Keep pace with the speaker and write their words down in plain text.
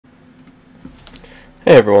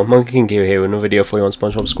Hey everyone, MonkeyKingHero here with another video for you on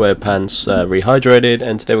Spongebob SquarePants Rehydrated,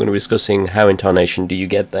 and today we're going to be discussing how in Tarnation do you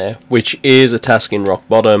get there, which is a task in rock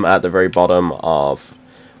bottom, at the very bottom of,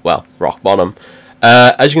 well, rock bottom.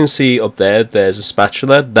 As you can see up there, there's a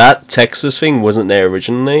spatula. That Texas thing wasn't there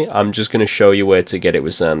originally. I'm just going to show you where to get it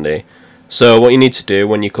with Sandy. So what you need to do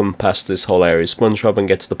when you come past this whole area is Spongebob and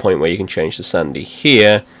get to the point where you can change to Sandy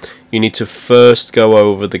here. You need to first go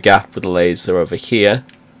over the gap with the laser over here,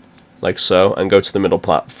 like so, and go to the middle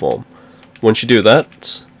platform. Once you do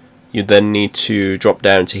that, you then need to drop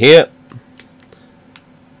down to here,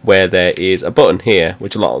 where there is a button here,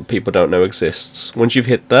 which a lot of people don't know exists. Once you've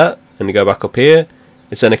hit that, and you go back up here,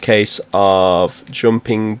 it's then a case of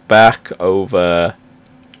jumping back over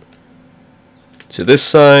to this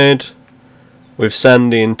side, with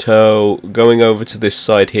Sandy in tow, going over to this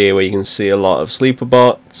side here, where you can see a lot of sleeper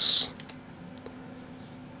bots,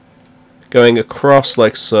 going across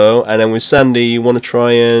like so, and then with Sandy you want to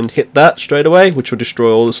try and hit that straight away, which will destroy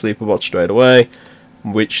all the sleeper bots straight away,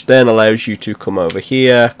 which then allows you to come over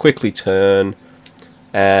here, quickly turn,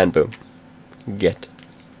 and boom, get.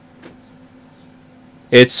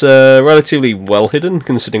 It's relatively well hidden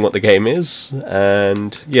considering what the game is,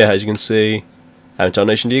 and yeah, as you can see, how in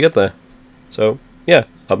Tarnation do you get there? So yeah,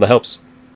 hope that helps.